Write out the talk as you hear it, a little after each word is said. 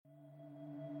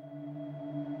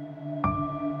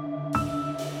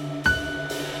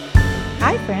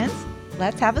friends.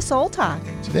 Let's have a soul talk.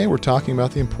 Today we're talking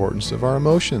about the importance of our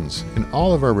emotions in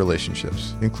all of our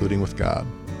relationships, including with God.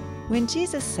 When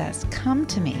Jesus says, "Come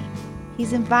to me,"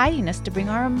 he's inviting us to bring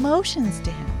our emotions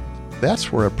to him.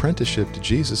 That's where apprenticeship to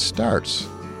Jesus starts,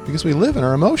 because we live in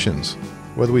our emotions,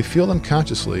 whether we feel them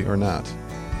consciously or not.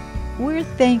 We're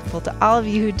thankful to all of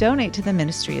you who donate to the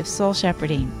ministry of soul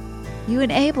shepherding. You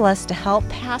enable us to help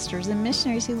pastors and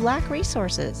missionaries who lack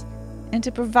resources, and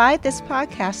to provide this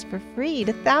podcast for free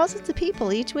to thousands of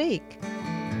people each week.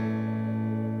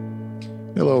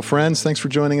 Hello, friends. Thanks for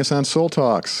joining us on Soul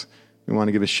Talks. We want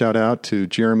to give a shout out to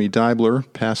Jeremy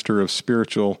Deibler, pastor of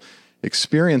spiritual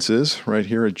experiences right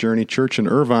here at Journey Church in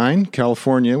Irvine,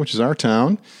 California, which is our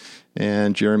town.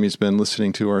 And Jeremy's been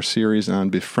listening to our series on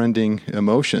befriending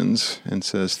emotions and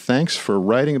says, "Thanks for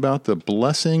writing about the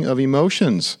blessing of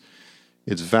emotions.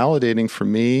 It's validating for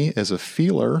me as a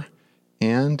feeler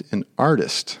and an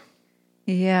artist."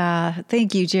 Yeah,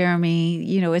 thank you, Jeremy.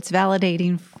 You know, it's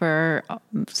validating for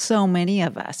so many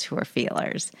of us who are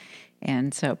feelers.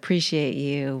 And so appreciate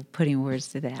you putting words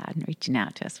to that and reaching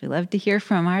out to us. We love to hear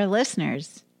from our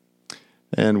listeners.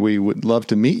 And we would love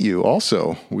to meet you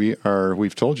also.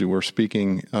 We've told you we're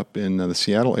speaking up in the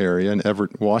Seattle area in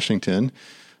Everett, Washington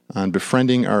on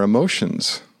befriending our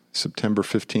emotions, September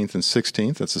 15th and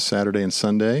 16th. That's a Saturday and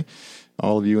Sunday.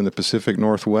 All of you in the Pacific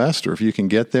Northwest, or if you can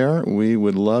get there, we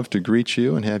would love to greet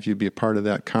you and have you be a part of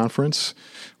that conference.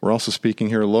 We're also speaking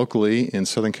here locally in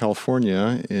Southern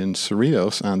California in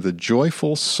Cerritos on the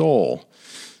joyful soul.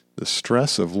 The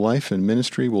stress of life and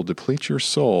ministry will deplete your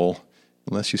soul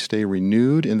unless you stay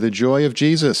renewed in the joy of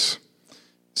Jesus.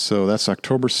 So that's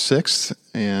October 6th,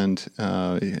 and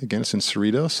again, it's in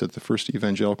Cerritos at the First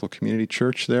Evangelical Community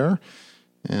Church there,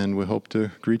 and we hope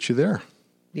to greet you there.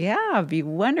 Yeah, it'd be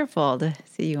wonderful to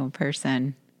see you in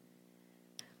person.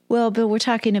 Well, Bill, we're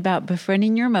talking about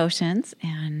befriending your emotions,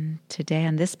 and today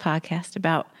on this podcast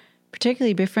about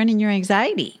particularly befriending your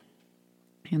anxiety.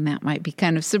 And that might be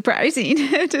kind of surprising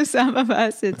to some of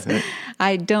us.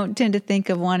 I don't tend to think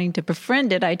of wanting to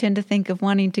befriend it. I tend to think of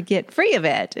wanting to get free of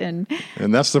it. And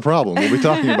that's the problem. We'll be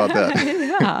talking about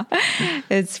that. Yeah.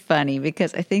 It's funny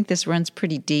because I think this runs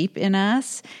pretty deep in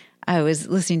us. I was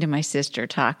listening to my sister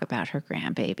talk about her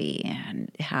grandbaby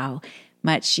and how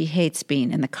much she hates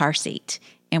being in the car seat.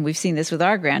 And we've seen this with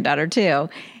our granddaughter too.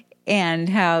 And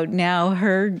how now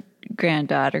her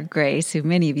granddaughter, Grace, who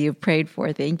many of you have prayed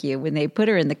for, thank you, when they put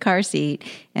her in the car seat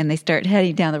and they start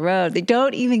heading down the road, they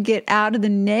don't even get out of the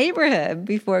neighborhood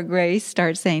before Grace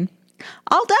starts saying,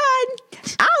 "All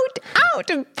done, out,"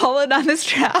 and pulling on the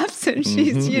straps. And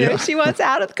she's, she wants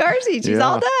out of the car seat. She's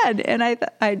all done. And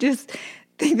I just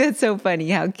think that's so funny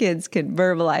how kids can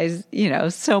verbalize,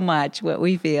 so much what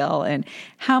we feel, and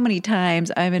how many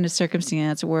times I'm in a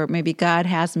circumstance where maybe God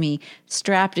has me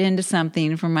strapped into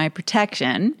something for my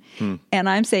protection, and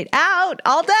I'm saying, "Out,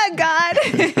 all done, God,"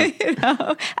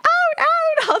 out,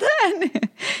 all done.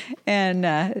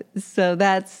 And so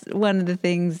that's one of the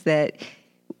things that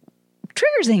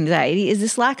triggers anxiety is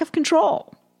this lack of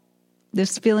control,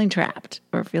 this feeling trapped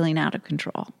or feeling out of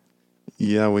control.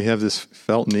 Yeah, we have this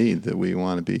felt need that we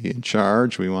want to be in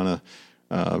charge. We want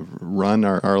to run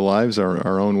our lives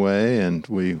our own way, and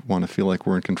we want to feel like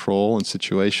we're in control in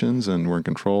situations, and we're in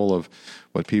control of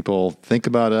what people think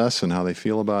about us and how they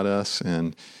feel about us.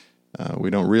 And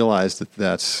we don't realize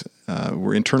that's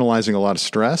we're internalizing a lot of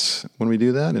stress when we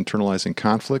do that, internalizing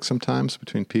conflict sometimes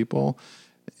between people,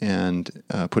 and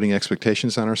putting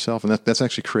expectations on ourselves, and that's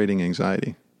actually creating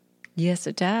anxiety. Yes,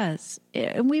 it does.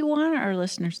 And we want our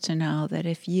listeners to know that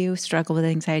if you struggle with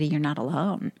anxiety, you're not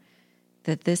alone,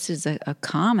 that this is a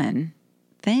common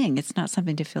thing. It's not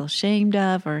something to feel ashamed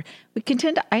of, or we can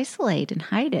tend to isolate and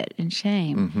hide it in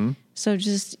shame. Mm-hmm. So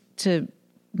just to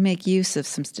make use of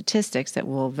some statistics that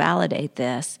will validate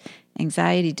this,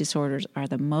 anxiety disorders are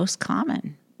the most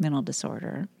common mental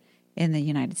disorder in the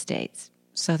United States.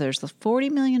 So there's 40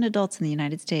 million adults in the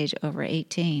United States over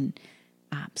 18.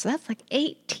 So that's like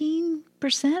 18%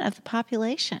 of the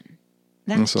population.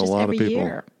 That's just a lot every of people.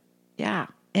 Year. Yeah.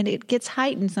 And it gets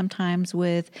heightened sometimes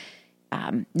with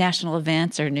national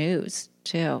events or news,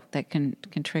 too, that can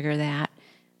trigger that.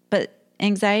 But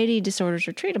anxiety disorders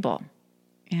are treatable.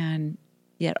 And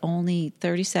yet only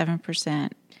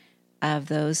 37% of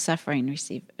those suffering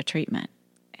receive a treatment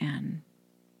and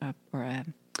or a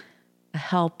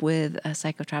help with a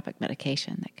psychotropic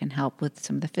medication that can help with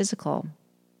some of the physical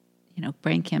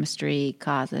brain chemistry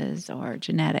causes or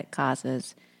genetic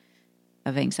causes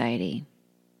of anxiety.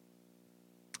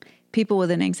 People with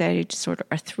an anxiety disorder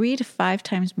are 3 to 5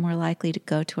 times more likely to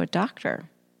go to a doctor.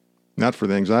 Not for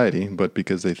the anxiety, but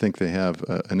because they think they have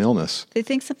an illness. They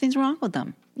think something's wrong with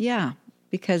them. Yeah.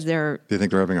 because they think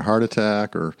they're having a heart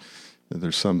attack or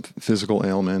there's some physical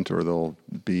ailment, or they'll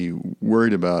be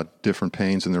worried about different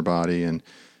pains in their body and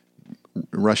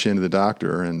rush into the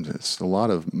doctor, and it's a lot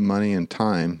of money and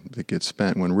time that gets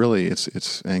spent when really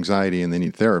it's anxiety and they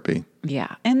need therapy.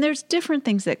 Yeah. And there's different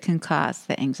things that can cause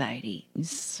the anxiety.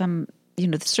 Some,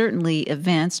 certainly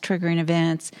events, triggering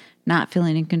events, not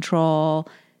feeling in control.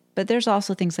 But there's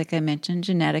also things like I mentioned,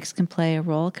 genetics can play a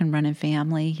role, can run in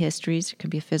family histories. It can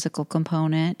be a physical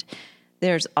component.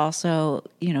 There's also,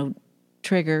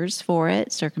 triggers for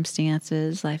it,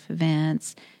 circumstances, life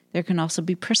events. There can also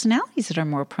be personalities that are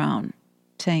more prone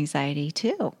to anxiety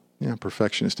too. Yeah,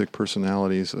 perfectionistic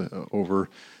personalities,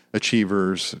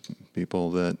 overachievers, people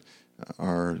that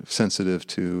are sensitive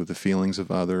to the feelings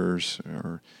of others,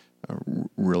 or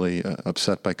really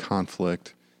upset by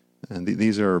conflict. And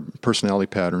these are personality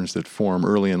patterns that form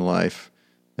early in life.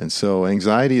 And so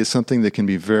anxiety is something that can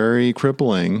be very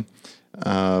crippling.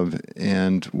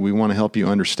 And we want to help you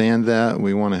understand that.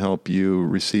 We want to help you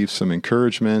receive some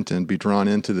encouragement and be drawn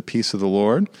into the peace of the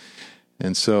Lord.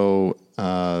 And so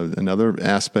another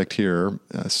aspect here,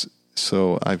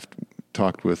 so I've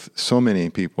talked with so many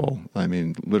people,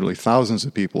 literally thousands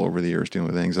of people over the years dealing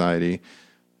with anxiety.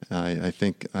 I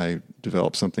think I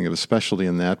developed something of a specialty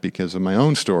in that because of my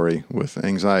own story with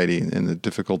anxiety and the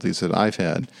difficulties that I've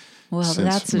had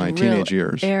since my teenage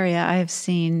years. Area I've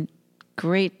seen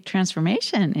great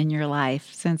transformation in your life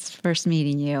since first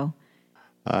meeting you.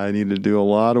 I need to do a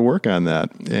lot of work on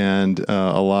that, and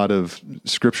a lot of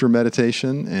scripture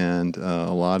meditation, and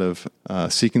a lot of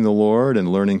seeking the Lord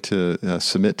and learning to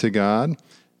submit to God.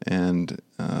 And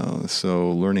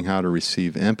so learning how to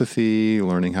receive empathy,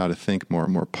 learning how to think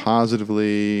more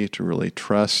positively, to really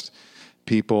trust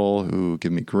people who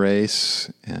give me grace,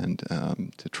 and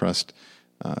to trust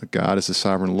God as the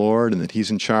sovereign Lord, and that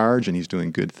He's in charge and He's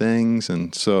doing good things.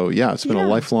 And so, it's been a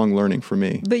lifelong learning for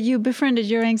me. But you befriended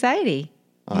your anxiety.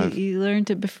 You learned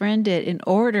to befriend it in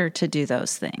order to do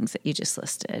those things that you just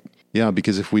listed. Yeah,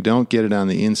 because if we don't get it on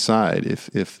the inside,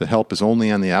 if the help is only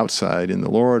on the outside, in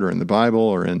the Lord or in the Bible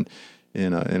or in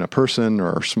a person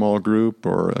or a small group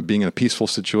or being in a peaceful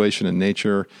situation in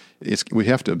nature, we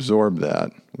have to absorb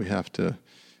that. We have to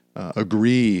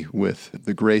agree with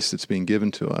the grace that's being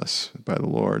given to us by the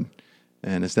Lord.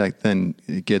 And as that then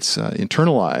it gets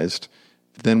internalized,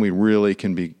 then we really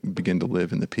can begin to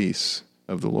live in the peace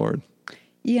of the Lord.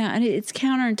 Yeah, and it's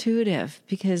counterintuitive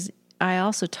because I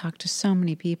also talk to so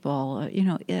many people,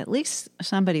 at least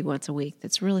somebody once a week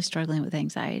that's really struggling with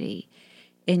anxiety.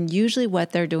 And usually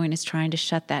what they're doing is trying to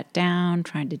shut that down,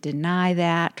 trying to deny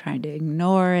that, trying to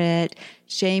ignore it,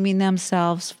 shaming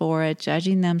themselves for it,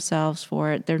 judging themselves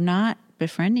for it. They're not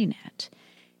befriending it.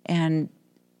 And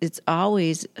it's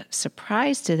always a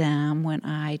surprise to them when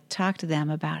I talk to them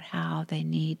about how they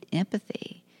need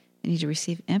empathy. They need to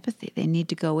receive empathy. They need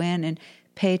to go in and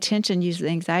pay attention, use the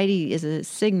anxiety as a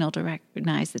signal to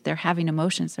recognize that they're having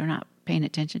emotions they're not paying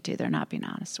attention to, they're not being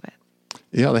honest with.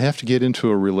 Yeah, they have to get into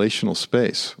a relational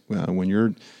space. When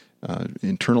you're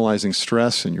internalizing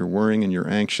stress and you're worrying and you're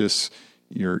anxious,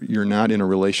 you're not in a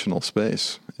relational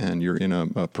space, and you're in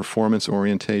a performance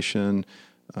orientation,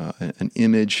 an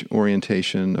image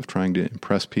orientation of trying to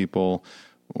impress people,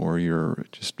 or you're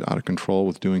just out of control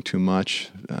with doing too much,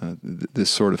 this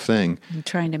sort of thing. And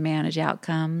trying to manage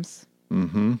outcomes.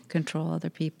 Mm-hmm. Control other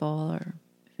people or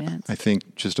events. I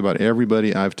think just about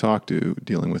everybody I've talked to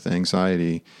dealing with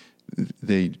anxiety,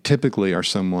 they typically are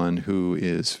someone who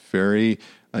is very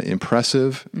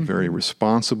impressive, mm-hmm. very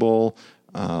responsible,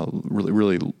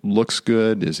 really looks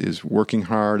good, is working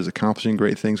hard, is accomplishing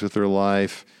great things with their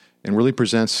life, and really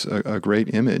presents a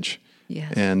great image.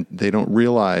 Yes. And they don't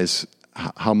realize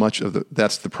how much of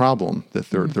that's the problem, that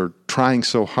they're trying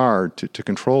so hard to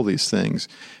control these things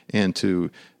and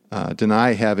to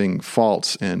deny having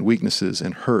faults and weaknesses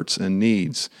and hurts and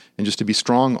needs, and just to be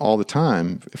strong all the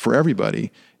time for everybody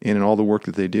and in all the work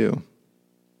that they do.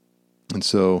 And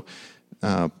so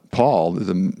Paul,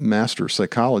 the master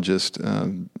psychologist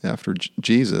after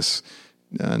Jesus,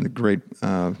 in the great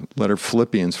letter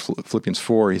Philippians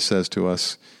 4, he says to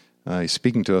us, he's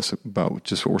speaking to us about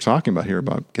just what we're talking about here,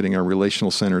 about getting our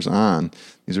relational centers on.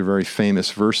 These are very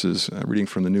famous verses, reading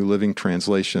from the New Living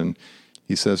Translation.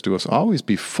 He says to us, always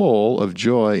be full of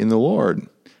joy in the Lord.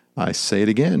 I say it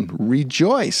again,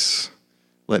 rejoice.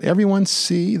 Let everyone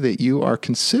see that you are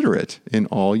considerate in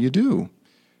all you do.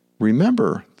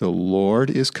 Remember, the Lord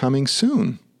is coming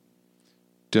soon.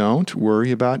 Don't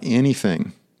worry about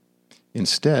anything.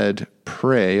 Instead,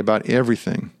 pray about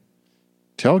everything.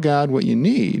 Tell God what you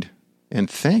need and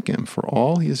thank Him for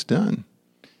all He has done.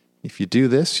 If you do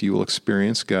this, you will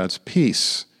experience God's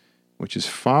peace, which is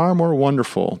far more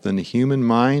wonderful than the human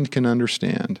mind can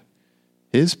understand.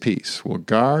 His peace will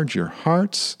guard your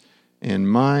hearts and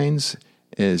minds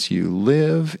as you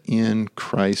live in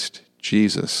Christ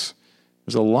Jesus.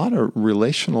 There's a lot of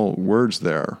relational words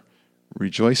there.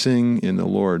 Rejoicing in the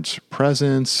Lord's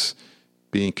presence,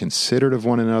 being considerate of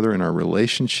one another in our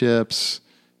relationships,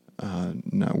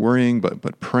 not worrying,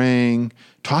 but praying,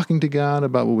 talking to God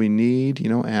about what we need,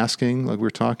 asking, like we were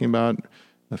talking about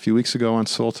a few weeks ago on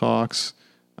Soul Talks,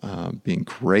 being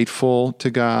grateful to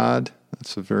God.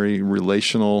 That's a very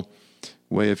relational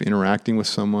way of interacting with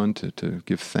someone, to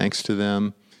give thanks to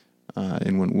them.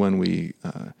 And when we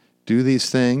do these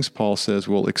things, Paul says,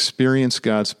 we'll experience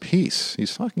God's peace.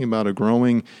 He's talking about a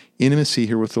growing intimacy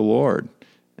here with the Lord.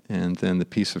 And then the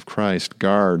peace of Christ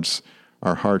guards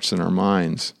our hearts and our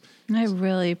minds. I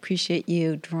really appreciate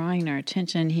you drawing our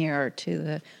attention here to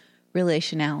the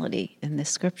relationality in this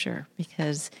scripture,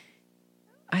 because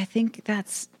I think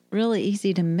that's really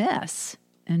easy to miss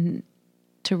and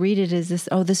to read it as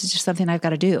this is just something I've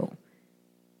got to do.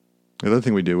 The other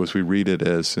thing we do is we read it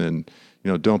as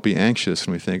don't be anxious,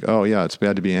 and we think, oh yeah, it's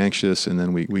bad to be anxious, and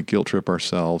then we guilt trip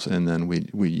ourselves, and then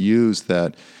we use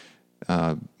that,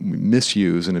 we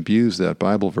misuse and abuse that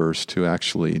Bible verse to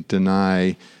actually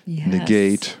deny,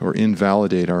 negate, or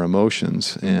invalidate our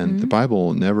emotions. And the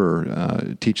Bible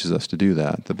never teaches us to do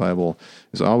that. The Bible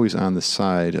is always on the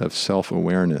side of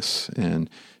self-awareness and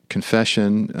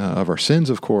confession of our sins,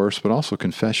 of course, but also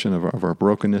confession of our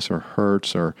brokenness, our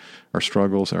hurts, our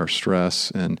struggles, our stress.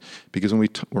 And because when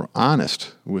we're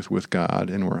honest with God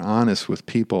and we're honest with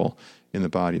people in the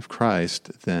body of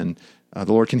Christ, then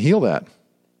the Lord can heal that.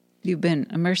 You've been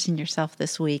immersing yourself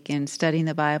this week in studying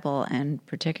the Bible, and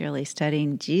particularly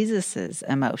studying Jesus's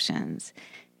emotions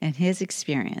and his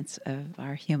experience of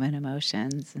our human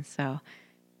emotions. And so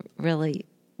really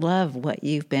love what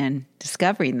you've been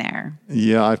discovering there.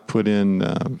 Yeah, I've put in,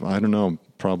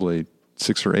 probably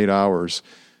 6 or 8 hours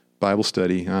Bible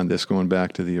study on this, going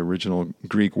back to the original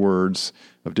Greek words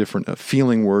of different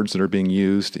feeling words that are being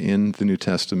used in the New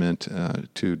Testament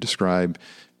to describe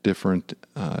different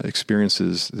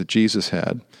experiences that Jesus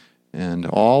had. And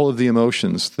all of the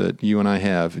emotions that you and I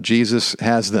have, Jesus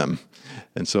has them.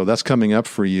 And so that's coming up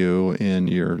for you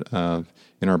in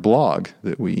our blog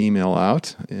that we email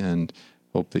out, and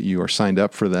hope that you are signed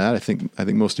up for that. I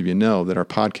think most of you know that our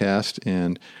podcast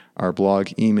and our blog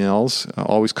emails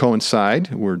always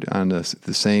coincide. We're on the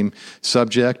same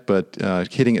subject, but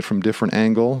hitting it from different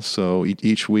angles. So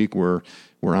each week we're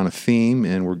on a theme,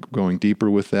 and we're going deeper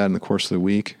with that in the course of the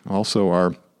week. Also,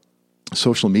 our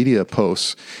social media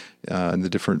posts in the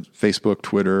different Facebook,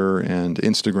 Twitter, and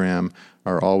Instagram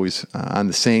are always on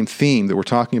the same theme that we're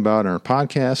talking about in our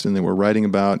podcast and that we're writing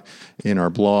about in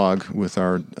our blog with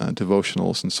our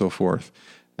devotionals and so forth.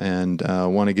 And I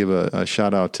want to give a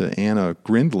shout out to Anna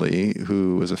Grindley,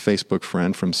 who is a Facebook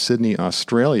friend from Sydney,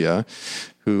 Australia,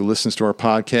 who listens to our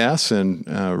podcasts and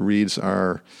reads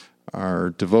our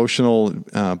devotional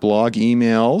blog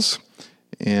emails.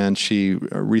 And she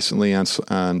recently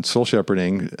on Soul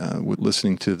Shepherding,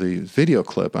 listening to the video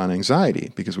clip on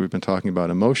anxiety, because we've been talking about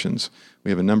emotions.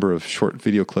 We have a number of short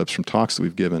video clips from talks that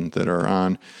we've given that are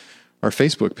on our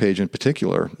Facebook page in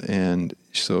particular. And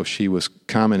so she was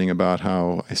commenting about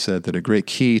how I said that a great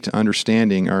key to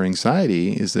understanding our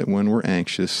anxiety is that when we're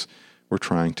anxious, we're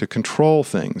trying to control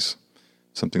things.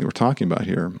 Something that we're talking about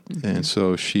here. Mm-hmm. And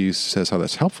so she says how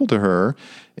that's helpful to her,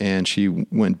 and she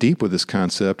went deep with this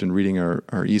concept in reading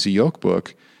our Easy Yoke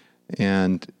book,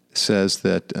 and says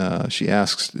that she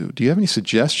asks, do you have any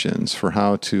suggestions for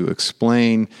how to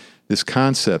explain this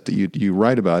concept that you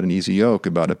write about in Easy Yoke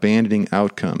about abandoning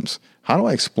outcomes? How do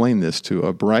I explain this to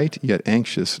a bright yet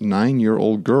anxious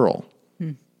 9-year-old girl?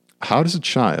 How does a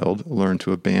child learn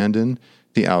to abandon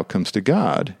the outcomes to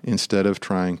God instead of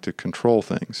trying to control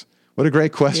things? What a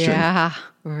great question. Yeah,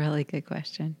 really good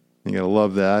question. You got to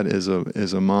love that as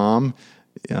a mom.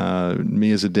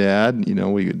 Me as a dad,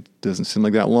 it doesn't seem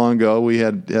like that long ago. We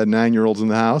had 9-year-olds in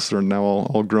the house. They're now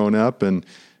all grown up, and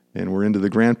we're into the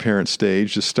grandparent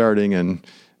stage, just starting. And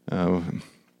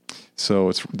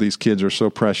so these kids are so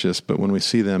precious, but when we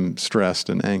see them stressed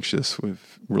and anxious, we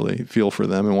really feel for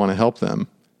them and want to help them.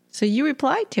 So you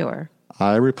replied to her.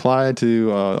 I reply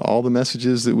to all the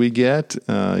messages that we get.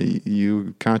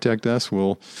 You contact us,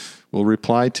 we'll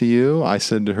reply to you. I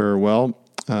said to her, well,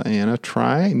 Anna,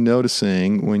 try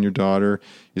noticing when your daughter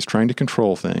is trying to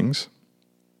control things.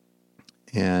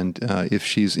 And if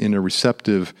she's in a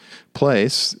receptive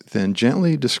place, then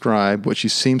gently describe what she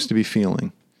seems to be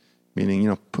feeling.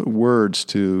 Meaning, put words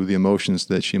to the emotions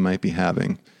that she might be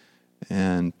having.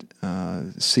 And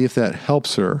see if that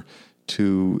helps her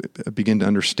to begin to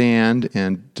understand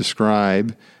and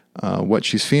describe what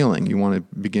she's feeling. You want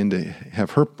to begin to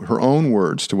have her own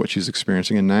words to what she's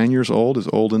experiencing. And 9 years old is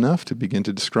old enough to begin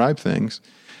to describe things.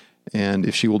 And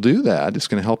if she will do that, it's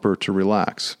going to help her to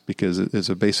relax, because it's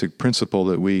a basic principle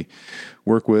that we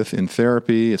work with in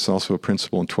therapy. It's also a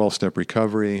principle in 12-step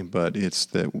recovery, but it's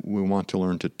that we want to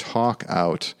learn to talk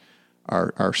out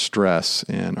our stress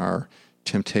and our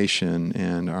temptation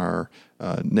and our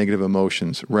negative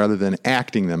emotions rather than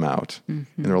acting them out. And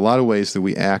there are a lot of ways that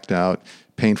we act out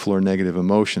painful or negative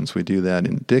emotions. We do that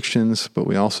in addictions, but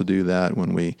we also do that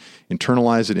when we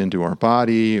internalize it into our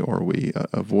body, or we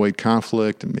avoid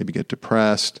conflict and maybe get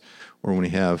depressed, or when we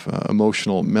have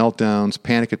emotional meltdowns,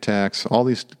 panic attacks. All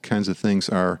these kinds of things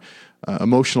are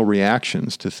emotional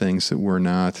reactions to things that we're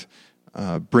not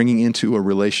bringing into a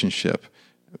relationship.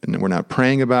 And we're not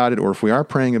praying about it, or if we are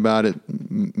praying about it,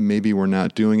 maybe we're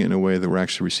not doing it in a way that we're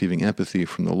actually receiving empathy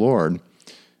from the Lord,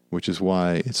 which is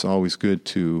why it's always good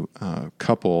to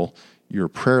couple your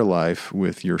prayer life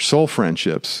with your soul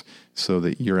friendships, so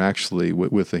that you're actually,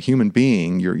 with a human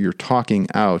being, you're talking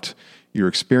out your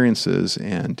experiences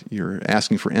and you're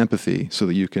asking for empathy so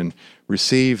that you can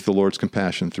receive the Lord's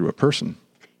compassion through a person.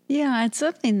 Yeah, it's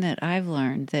something that I've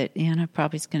learned that Anna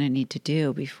probably is going to need to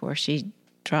do before she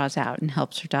draws out and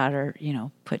helps her daughter,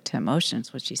 put to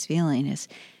emotions what she's feeling, is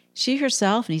she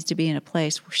herself needs to be in a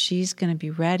place where she's going to be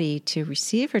ready to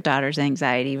receive her daughter's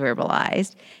anxiety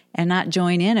verbalized and not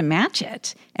join in and match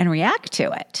it and react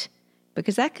to it.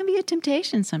 Because that can be a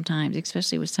temptation sometimes,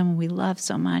 especially with someone we love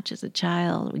so much as a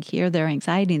child. We hear their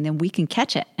anxiety and then we can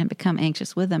catch it and become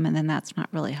anxious with them, and then that's not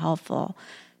really helpful.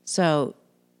 So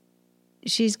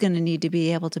she's going to need to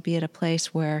be able to be at a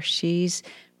place where she's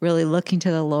really looking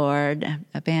to the Lord,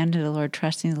 abandoned to the Lord,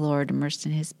 trusting the Lord, immersed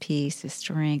in His peace, His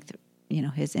strength,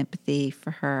 His empathy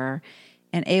for her,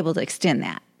 and able to extend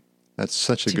that. That's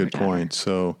such a good point.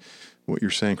 So what you're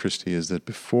saying, Christy, is that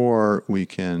before we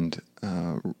can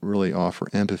really offer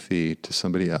empathy to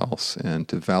somebody else and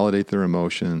to validate their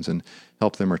emotions and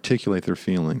help them articulate their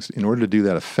feelings, in order to do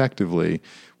that effectively,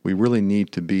 we really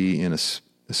need to be in a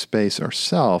space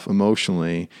ourselves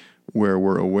emotionally where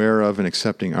we're aware of and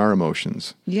accepting our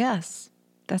emotions. Yes,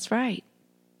 that's right.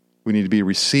 We need to be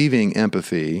receiving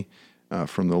empathy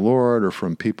from the Lord or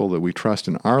from people that we trust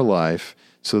in our life,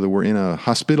 so that we're in a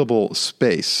hospitable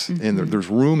space and there's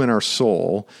room in our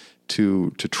soul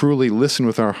to truly listen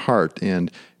with our heart and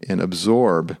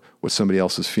absorb what somebody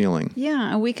else is feeling.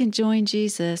 Yeah, and we can join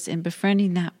Jesus in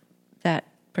befriending that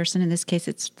person. In this case,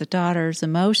 it's the daughter's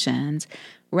emotions,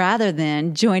 rather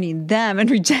than joining them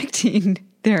and rejecting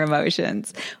their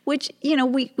emotions, which,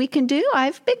 we can do.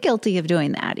 I've been guilty of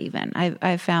doing that even.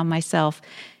 I've found myself,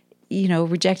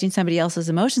 rejecting somebody else's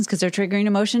emotions because they're triggering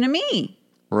emotion in me.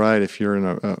 Right. If you're in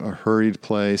a hurried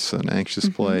place, an anxious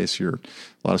place, a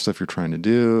lot of stuff you're trying to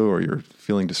do, or you're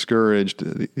feeling discouraged,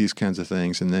 these kinds of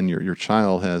things, and then your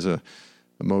child has a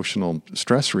emotional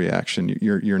stress reaction,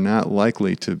 you're not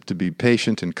likely to be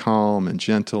patient and calm and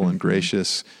gentle and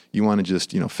gracious. You want to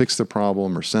just, fix the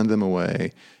problem or send them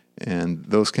away. And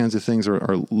those kinds of things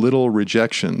are little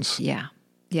rejections. Yeah.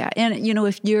 Yeah. And,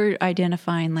 if you're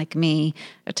identifying, like me,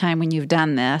 a time when you've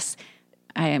done this,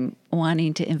 I am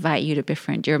wanting to invite you to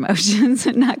befriend your emotions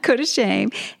and not go to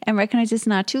shame, and recognize it's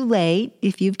not too late.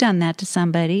 If you've done that to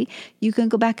somebody, you can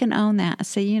go back and own that.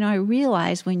 Say, I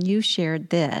realized when you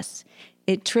shared this,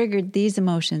 it triggered these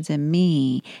emotions in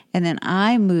me, and then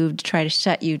I moved to try to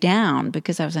shut you down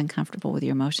because I was uncomfortable with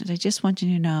your emotions. I just want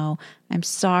you to know I'm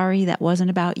sorry. That wasn't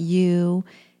about you.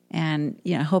 And,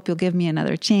 I hope you'll give me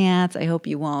another chance. I hope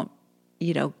you won't,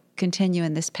 continue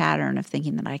in this pattern of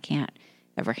thinking that I can't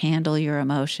ever handle your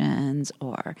emotions,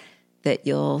 or that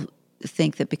you'll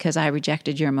think that because I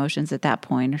rejected your emotions at that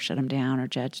point or shut them down or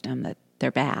judged them, that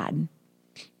they're bad.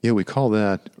 Yeah, we call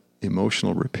that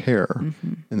emotional repair.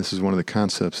 And this is one of the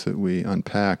concepts that we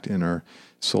unpacked in our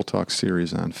Soul Talk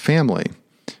series on family.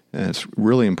 And it's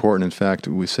really important. In fact,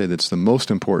 we say that's the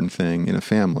most important thing in a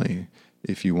family.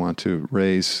 If you want to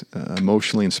raise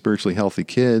emotionally and spiritually healthy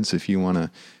kids, if you want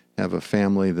to have a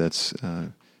family that's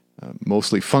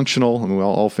mostly functional, and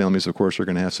all families, of course, are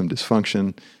going to have some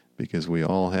dysfunction because we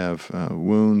all have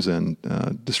wounds and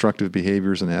destructive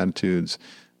behaviors and attitudes.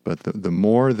 But the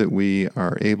more that we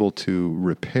are able to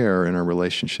repair in our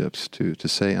relationships, to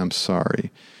say, I'm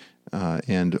sorry,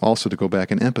 and also to go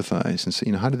back and empathize and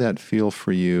say, how did that feel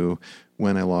for you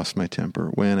when I lost my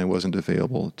temper, when I wasn't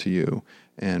available to you,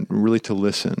 and really to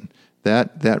listen.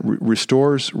 That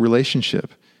restores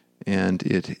relationship, and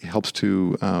it helps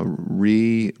to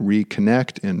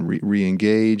reconnect and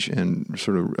re-engage and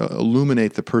sort of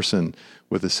illuminate the person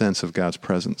with a sense of God's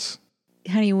presence.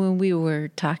 honey, when we were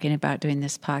talking about doing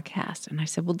this podcast, and I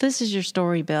said, well, this is your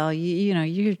story, Bill.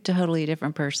 You're totally a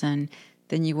different person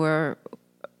than you were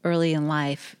early in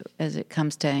life as it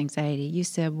comes to anxiety. You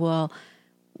said, well,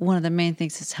 one of the main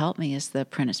things that's helped me is the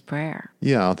apprentice prayer.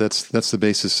 Yeah, that's the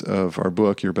basis of our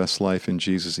book, Your Best Life in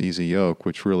Jesus' Easy Yoke,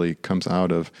 which really comes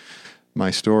out of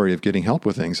my story of getting help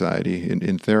with anxiety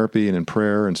in therapy and in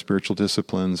prayer and spiritual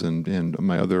disciplines and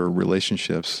my other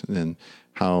relationships, and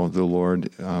how the Lord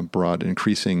brought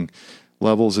increasing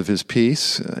levels of His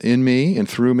peace in me and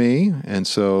through me. And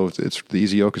so the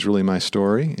Easy Yoke is really my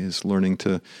story, is learning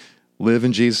to live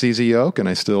in Jesus' easy yoke, and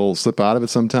I still slip out of it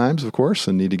sometimes, of course,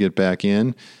 and need to get back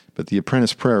in. But the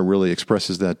apprentice prayer really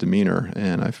expresses that demeanor,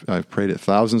 and I've prayed it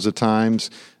thousands of times.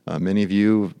 Many of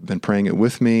you have been praying it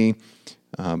with me.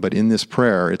 But in this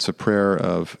prayer, it's a prayer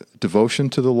of devotion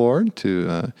to the Lord,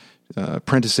 to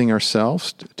apprenticing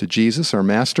ourselves to Jesus, our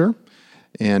Master.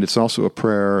 And it's also a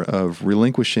prayer of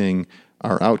relinquishing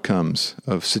our outcomes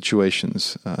of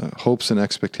situations, hopes and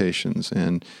expectations,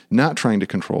 and not trying to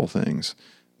control things.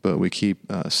 But we keep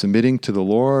submitting to the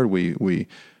Lord. We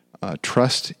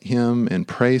trust Him and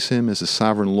praise Him as a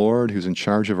sovereign Lord who's in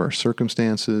charge of our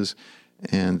circumstances,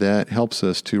 and that helps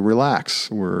us to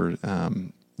relax. We're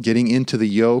getting into the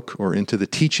yoke or into the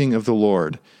teaching of the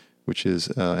Lord, which is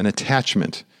an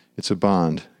attachment. It's a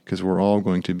bond, because we're all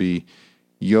going to be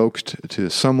yoked to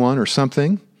someone or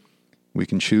something. We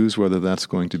can choose whether that's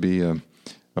going to be a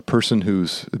person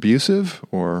who's abusive,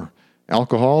 or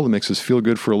alcohol that makes us feel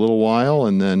good for a little while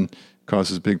and then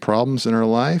causes big problems in our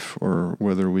life, or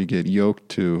whether we get yoked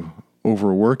to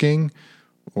overworking,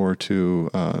 or to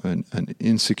an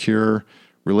insecure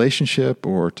relationship,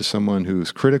 or to someone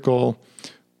who's critical,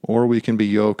 or we can be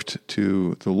yoked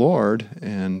to the Lord,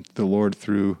 and the Lord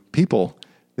through people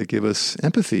that give us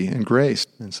empathy and grace.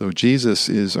 And so Jesus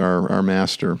is our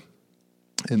Master.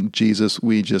 And Jesus,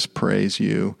 we just praise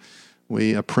You.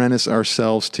 We apprentice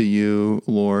ourselves to You,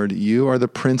 Lord. You are the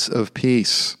Prince of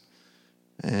Peace,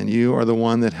 and You are the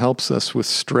one that helps us with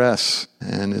stress.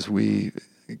 And as we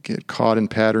get caught in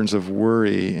patterns of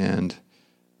worry, and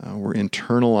we're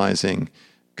internalizing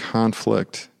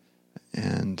conflict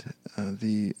and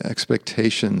the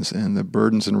expectations and the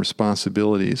burdens and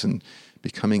responsibilities, and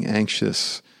becoming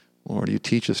anxious, Lord, You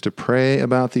teach us to pray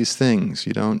about these things.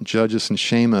 You don't judge us and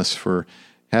shame us for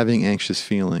having anxious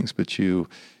feelings, but You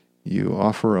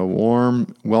offer a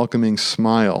warm, welcoming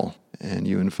smile, and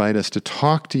You invite us to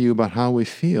talk to You about how we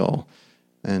feel,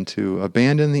 and to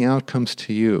abandon the outcomes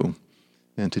to You,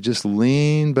 and to just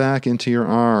lean back into Your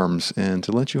arms, and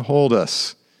to let You hold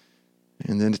us,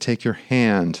 and then to take Your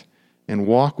hand and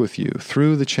walk with You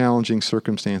through the challenging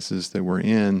circumstances that we're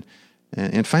in,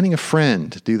 and finding a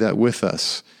friend to do that with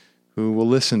us, who will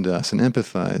listen to us and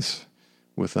empathize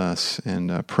with us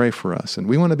and pray for us. And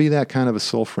we want to be that kind of a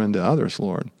soul friend to others,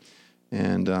 Lord.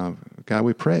 And God,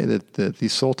 we pray that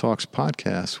these Soul Talks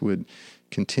podcasts would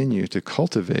continue to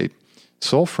cultivate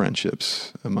soul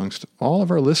friendships amongst all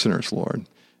of our listeners, Lord,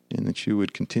 and that You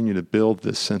would continue to build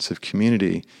this sense of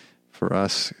community for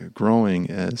us, growing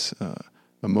as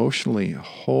emotionally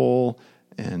whole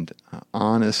and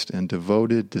honest and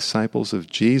devoted disciples of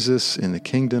Jesus in the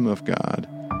kingdom of God.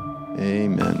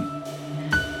 Amen.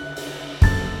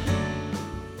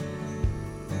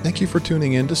 Thank you for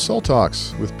tuning in to Soul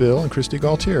Talks with Bill and Christy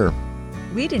Gaultier.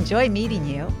 We'd enjoy meeting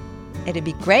you. It'd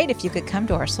be great if you could come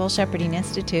to our Soul Shepherding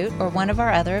Institute or one of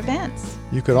our other events.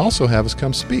 You could also have us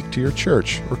come speak to your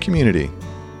church or community.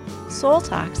 Soul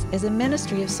Talks is a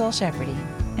ministry of soul shepherding,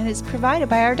 and is provided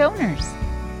by our donors.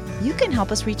 You can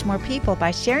help us reach more people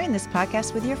by sharing this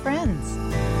podcast with your friends.